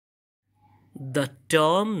The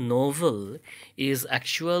term novel is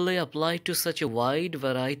actually applied to such a wide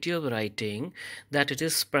variety of writing that it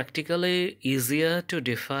is practically easier to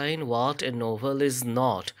define what a novel is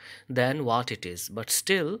not than what it is. But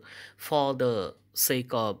still, for the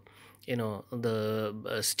sake of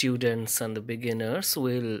the students and the beginners,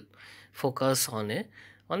 will focus on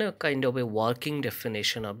a kind of a working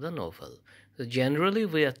definition of the novel. So generally,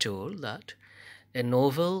 we are told that a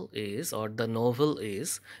novel is, or the novel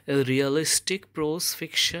is, a realistic prose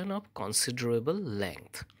fiction of considerable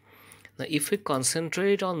length. Now, if we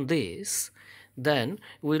concentrate on this, then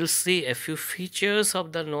we'll see a few features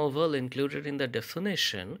of the novel included in the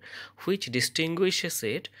definition which distinguishes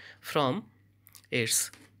it from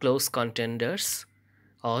its close contenders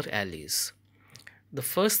or allies. The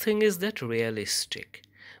first thing is that realistic.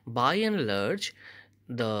 By and large,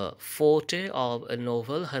 the forte of a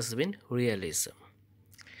novel has been realism.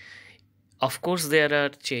 Of course, there are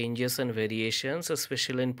changes and variations,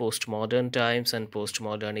 especially in postmodern times and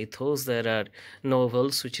postmodern ethos. There are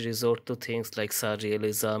novels which resort to things like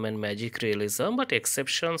surrealism and magic realism, but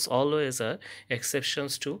exceptions always are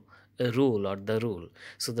exceptions to a rule or the rule.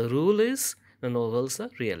 So, the rule is the novels are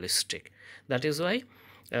realistic. That is why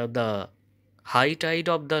the high tide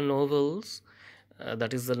of the novels,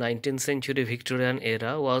 that is the 19th century Victorian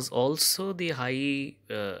era, was also the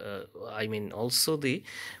also the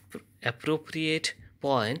appropriate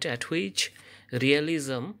point at which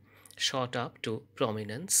realism shot up to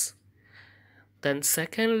prominence. Then,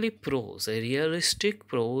 secondly, prose, a realistic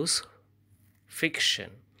prose fiction.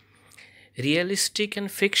 Realistic and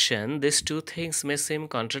fiction, these two things may seem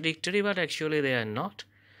contradictory, but actually they are not.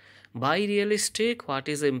 By realistic, what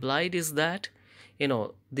is implied is that,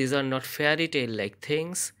 these are not fairy tale like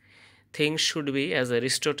things. Things should be, as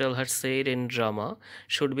Aristotle had said in drama,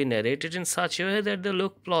 should be narrated in such a way that they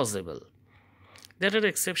look plausible. There are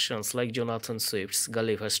exceptions like Jonathan Swift's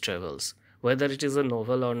Gulliver's Travels. Whether it is a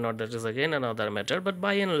novel or not, that is again another matter, but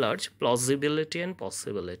by and large, plausibility and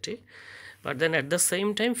possibility. But then at the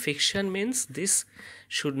same time, fiction means this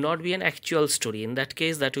should not be an actual story. In that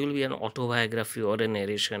case, that will be an autobiography or a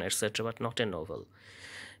narration, etc., but not a novel.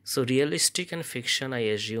 So, realistic and fiction, I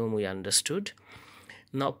assume we understood.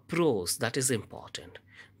 Now, prose, that is important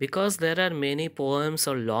because there are many poems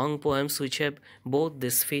or long poems which have both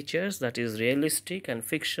these features, that is realistic and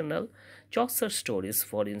fictional. Chaucer stories,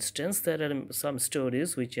 for instance, there are some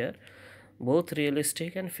stories which are both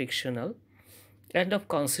realistic and fictional and of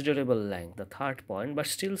considerable length, the third point, but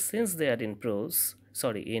still, since they are in prose,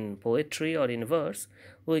 in poetry or in verse,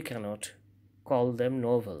 we cannot call them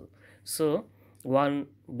novel. So, one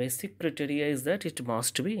basic criteria is that it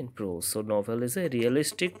must be in prose. So, novel is a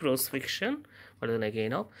realistic prose fiction, but then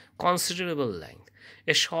again of considerable length.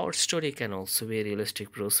 A short story can also be a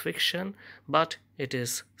realistic prose fiction, but it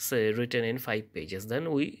is, say, written in 5 pages.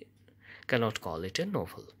 Then we cannot call it a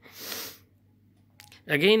novel.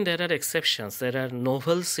 Again, there are exceptions. There are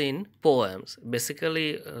novels in poems.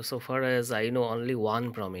 Basically, so far as I know, only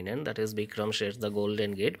one prominent, that is Bikram Seth's The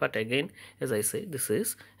Golden Gate. But again, as I say, this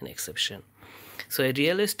is an exception. So, a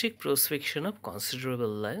realistic prose fiction of considerable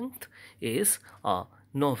length is a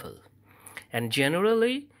novel. And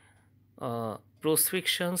generally, prose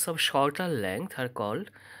fictions of shorter length are called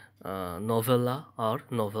novella or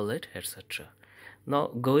novelette, etc. Now,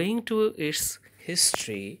 going to its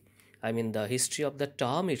history, the history of the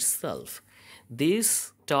term itself.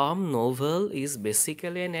 This term novel is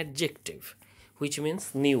basically an adjective, which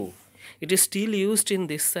means new. It is still used in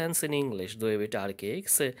this sense in English, though a bit archaic.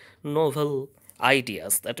 Say novel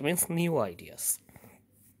ideas, that means new ideas.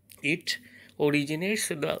 It originates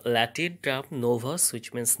with the Latin term novus,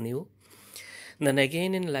 which means new. Then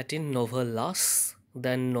again in Latin novellas,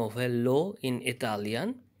 then novello in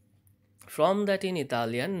Italian. From that in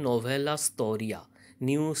Italian, novella storia,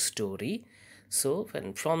 new story. So,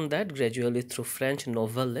 and from that, gradually through French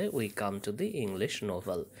novelle, we come to the English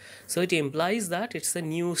novel. So, it implies that it's a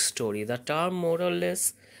new story. The term, more or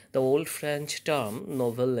less, the old French term,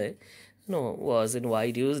 novelle, was in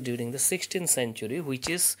wide use during the 16th century, which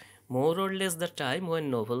is more or less the time when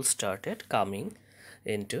novels started coming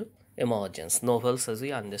into emergence. Novels as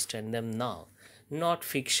we understand them now, not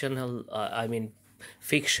fictional,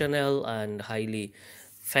 fictional and highly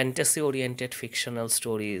fantasy oriented fictional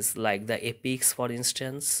stories like the epics, for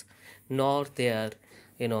instance, nor their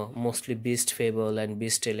mostly beast fable and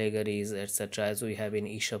beast allegories, etc., as we have in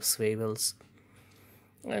Aesop's fables,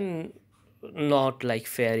 and not like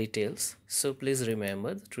fairy tales. So please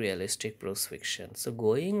remember that realistic prose fiction. So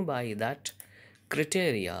going by that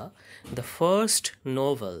criteria, the first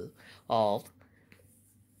novel of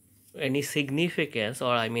any significance,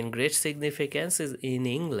 or I mean great significance, is in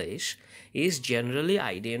English, is generally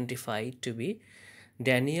identified to be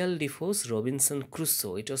Daniel Defoe's Robinson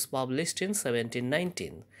Crusoe. It was published in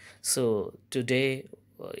 1719. So today,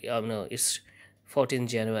 no, it's 14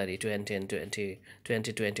 January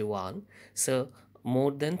 2021. So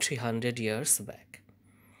more than 300 years back,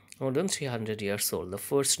 more than 300 years old, the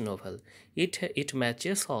first novel. It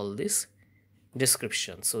matches all this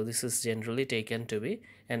description. So this is generally taken to be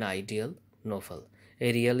an ideal novel,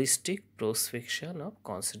 a realistic prose fiction of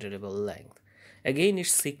considerable length. Again,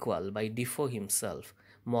 its sequel by Defoe himself,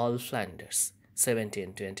 Moll Flanders,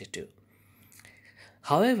 1722.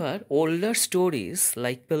 However, older stories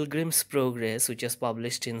like Pilgrim's Progress, which was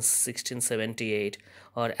published in 1678,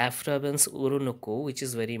 or Afraban's Urunuku, which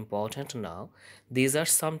is very important now, these are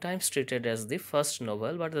sometimes treated as the first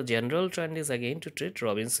novel, but the general trend is again to treat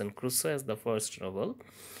Robinson Crusoe as the first novel.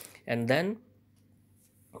 And then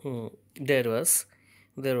there were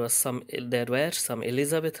some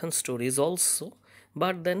Elizabethan stories also,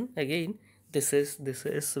 but then again this is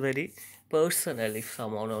very personal. If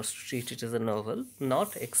someone was treated as a novel,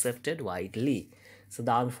 not accepted widely. So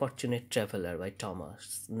The Unfortunate Traveller by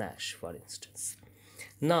Thomas Nash, for instance.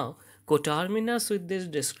 Now, coterminous with this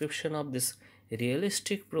description of this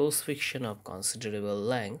realistic prose fiction of considerable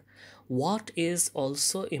length, what is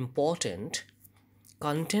also important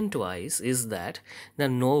content wise is that the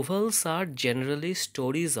novels are generally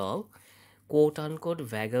stories of quote unquote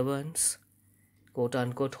vagabonds, quote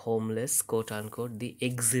unquote homeless, quote unquote the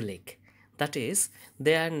exilic. That is,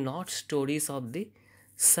 they are not stories of the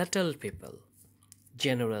settled people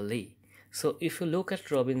generally. So if you look at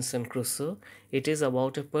Robinson Crusoe, it is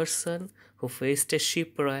about a person who faced a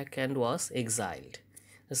shipwreck and was exiled.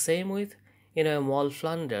 The same with Moll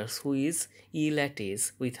Flanders, who is ill at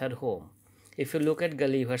ease with her home. If you look at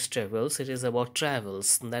Gulliver's Travels, it is about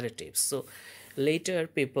travels, narratives. So later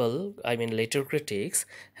people, I mean later critics,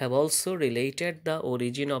 have also related the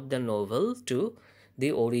origin of the novel to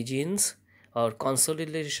the origins or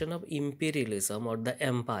consolidation of imperialism or the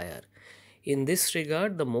empire. In this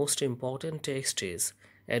regard, the most important text is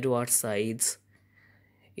Edward Said's,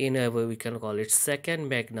 in a way we can call it second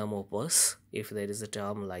magnum opus, if there is a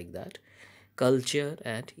term like that, Culture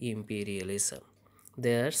and Imperialism.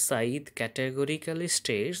 There, Said categorically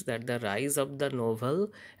states that the rise of the novel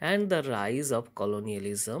and the rise of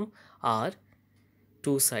colonialism are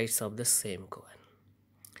two sides of the same coin.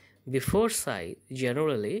 Before Said,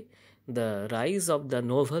 generally, the rise of the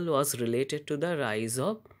novel was related to the rise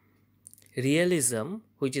of realism,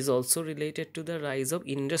 which is also related to the rise of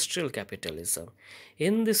industrial capitalism.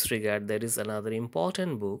 In this regard, there is another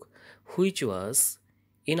important book which was,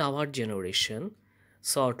 in our generation,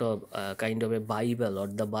 sort of kind of a Bible or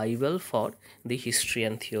the Bible for the history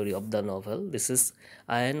and theory of the novel. This is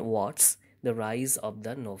Ian Watts' The Rise of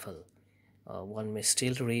the Novel. One may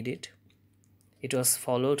still read it. It was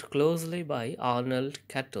followed closely by Arnold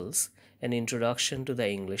Cattell's An Introduction to the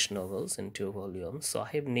English Novels in 2 volumes. So I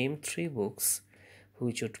have named 3 books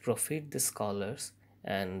which would profit the scholars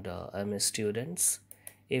and MS students.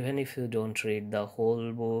 Even if you don't read the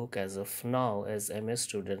whole book as of now, as MS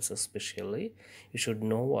students especially, you should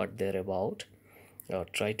know what they're about, or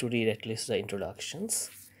try to read at least the introductions.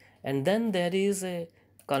 And then there is a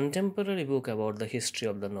contemporary book about the history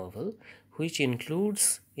of the novel, which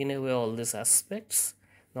includes in a way all these aspects,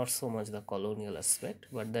 not so much the colonial aspect,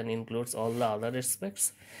 but then includes all the other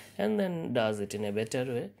aspects, and then does it in a better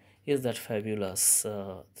way, is that fabulous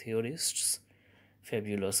theorist's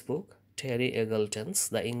fabulous book, Terry Eggleton's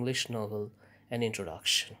The English Novel, An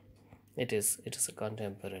Introduction. It is a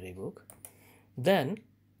contemporary book. Then,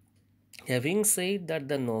 having said that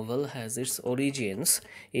the novel has its origins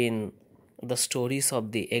in the stories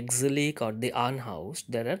of the exilic or the unhoused,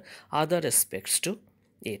 there are other aspects to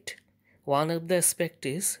it. One of the aspect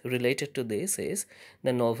is related to this is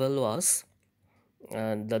the novel was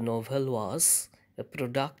a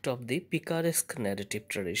product of the picaresque narrative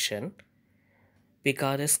tradition.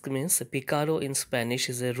 Picaresque means picaro in Spanish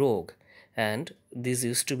is a rogue, and this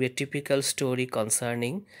used to be a typical story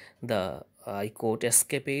concerning the, I quote,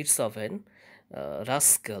 escapades of an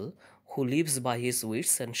rascal who lives by his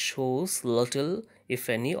wits and shows little, if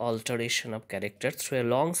any, alteration of character through a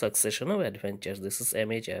long succession of adventures. This is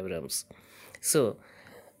M.H. Abrams. So,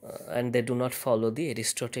 and they do not follow the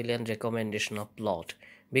Aristotelian recommendation of plot,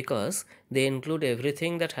 because they include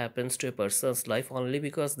everything that happens to a person's life only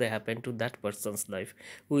because they happen to that person's life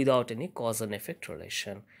without any cause and effect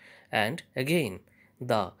relation. And again,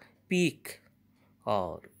 the peak,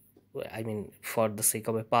 or I mean, for the sake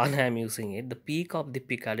of a pun, I am using it, the peak of the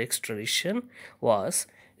picaresque tradition was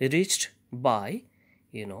reached by,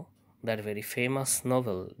 that very famous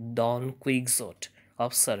novel Don Quixote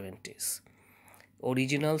of Cervantes.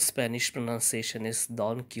 Original Spanish pronunciation is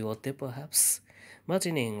Don Quixote, perhaps, but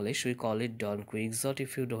in English we call it Don Quixote.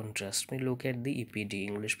 If you don't trust me, look at the EPD,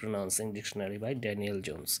 English Pronouncing Dictionary, by Daniel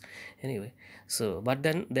Jones. Anyway, so but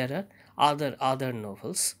then there are other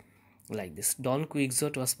novels like this. Don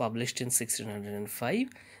Quixote was published in 1605,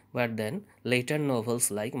 but then later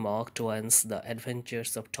novels like Mark Twain's The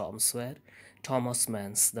Adventures of Tom Sawyer, Thomas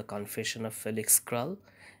Mann's The Confession of Felix Krull,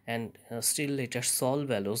 and still later Saul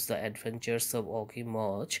Bellows' The Adventures of Augie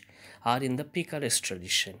March are in the picaresque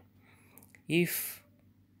tradition. If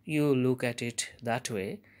you look at it that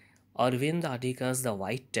way, Arvind Adhika's The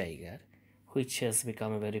White Tiger, which has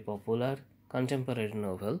become a very popular contemporary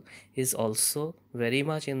novel, is also very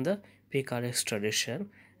much in the picaresque tradition,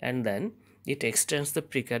 and then it extends the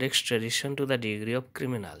picaresque tradition to the degree of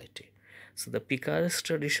criminality. So the picaresque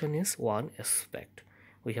tradition is one aspect.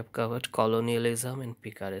 We have covered colonialism and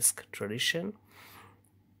picaresque tradition.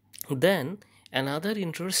 Then another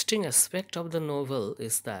interesting aspect of the novel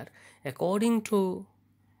is that, according to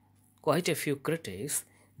quite a few critics,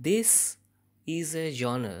 this is a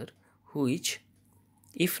genre which,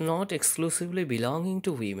 if not exclusively belonging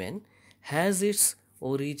to women, has its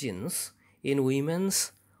origins in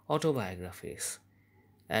women's autobiographies.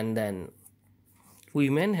 And then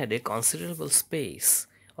women had a considerable space,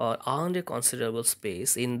 or earned a considerable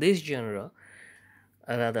space in this genre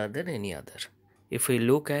rather than any other. If we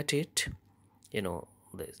look at it,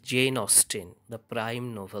 Jane Austen, the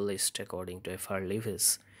prime novelist according to F.R.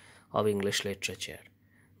 Lewis of English literature.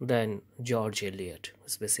 Then George Eliot,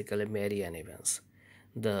 who's basically Mary Ann Evans.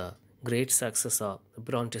 The great success of the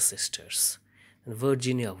Bronte sisters, and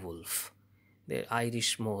Virginia Woolf, the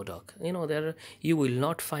Irish Modoc. You will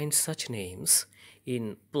not find such names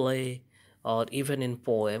in play or even in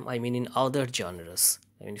poem, in other genres,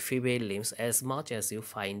 female names, as much as you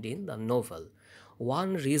find in the novel.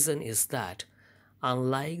 One reason is that,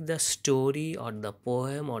 unlike the story or the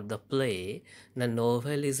poem or the play, the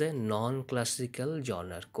novel is a non-classical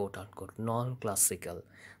genre, quote unquote, non-classical.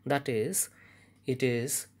 That is, it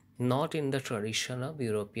is not in the tradition of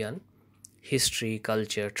European history,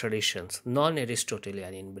 culture, traditions,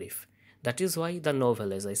 non-Aristotelian in brief. That is why the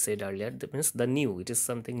novel, as I said earlier, that means the new, it is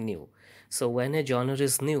something new. So when a genre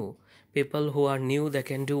is new, people who are new, they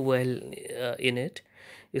can do well in it.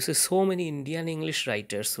 You see, so many Indian English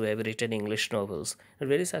writers who have written English novels are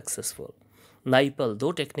very successful. Naipal,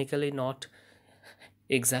 though technically not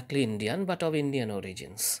exactly Indian, but of Indian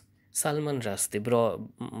origins. Salman Rushdie,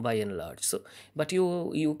 by and large. So, but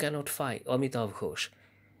you cannot find Amitav Ghosh.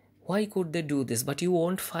 Why could they do this? But you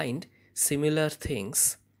won't find similar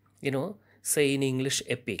things, say in English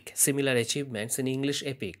epic, similar achievements in English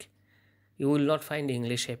epic. You will not find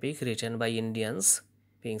English epic written by Indians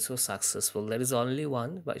being so successful. There is only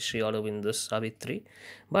one by Sri Aurobindo Savitri,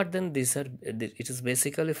 but then it is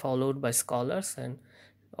basically followed by scholars and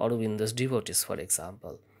Aurobindo's devotees, for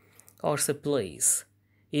example. Or say plays.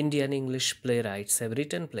 Indian English playwrights have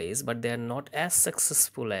written plays, but they are not as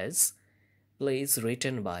successful as plays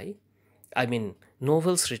written by,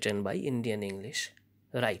 novels written by Indian English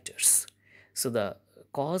writers. So the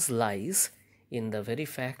cause lies in the very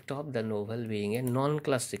fact of the novel being a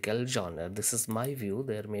non-classical genre. This is my view.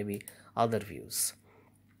 There may be other views.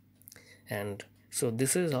 And so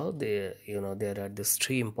this is how there are these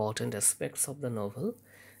three important aspects of the novel.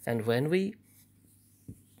 And when we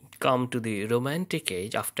come to the Romantic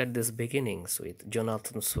age, after these beginnings with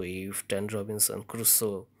Jonathan Swift and Robinson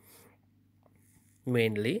Crusoe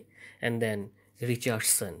mainly, and then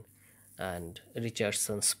Richardson and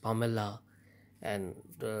Richardson's Pamela and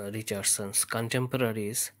Richardson's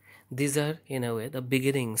contemporaries, these are in a way the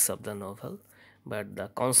beginnings of the novel, but the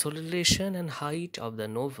consolidation and height of the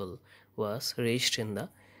novel was reached in the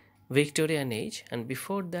Victorian age, and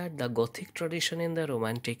before that the Gothic tradition in the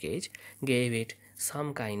Romantic age gave it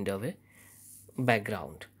some kind of a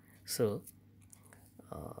background. So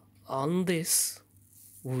on this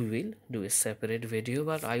we will do a separate video,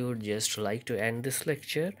 but I would just like to end this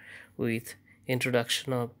lecture with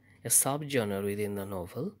introduction of a subgenre within the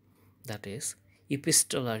novel, that is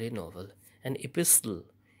epistolary novel. An epistle,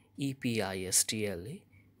 E-P-I-S-T-L-E,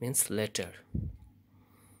 means letter.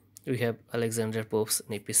 We have Alexander Pope's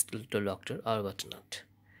An Epistle to Dr. Arbuthnot.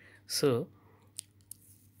 So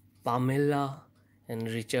Pamela and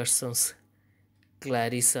Richardson's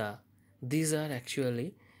Clarissa, these are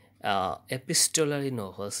actually epistolary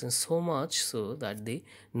novels, and so much so that the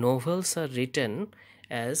novels are written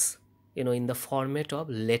as in the format of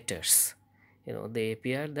letters. They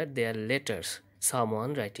appear that they are letters,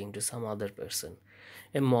 someone writing to some other person.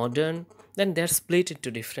 A modern, then they're split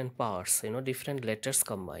into different parts, different letters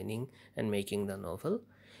combining and making the novel.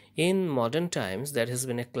 In modern times, there has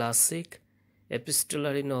been a classic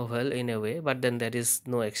epistolary novel in a way, but then there is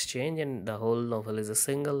no exchange, and the whole novel is a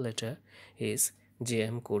single letter, is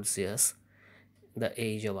J.M. Coetzee's The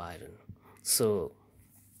Age of Iron. So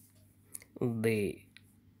the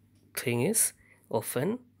thing is,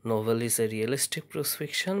 often novel is a realistic prose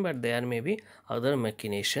fiction, but there may be other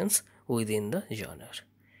machinations within the genre.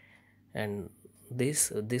 And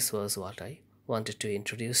this was what I wanted to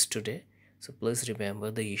introduce today. So please remember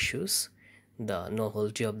the issues, the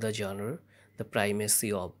novelty of the genre, the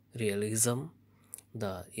primacy of realism,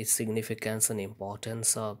 the its significance and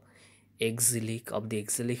importance of the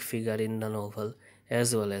exilic figure in the novel,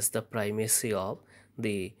 as well as the primacy of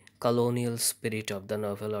the colonial spirit of the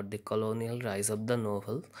novel or the colonial rise of the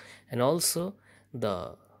novel, and also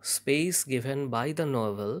the space given by the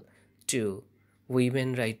novel to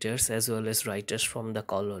women writers as well as writers from the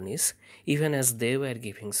colonies, even as they were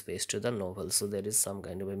giving space to the novel. So there is some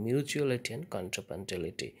kind of a mutuality and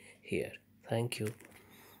contrapuntality here. Thank you.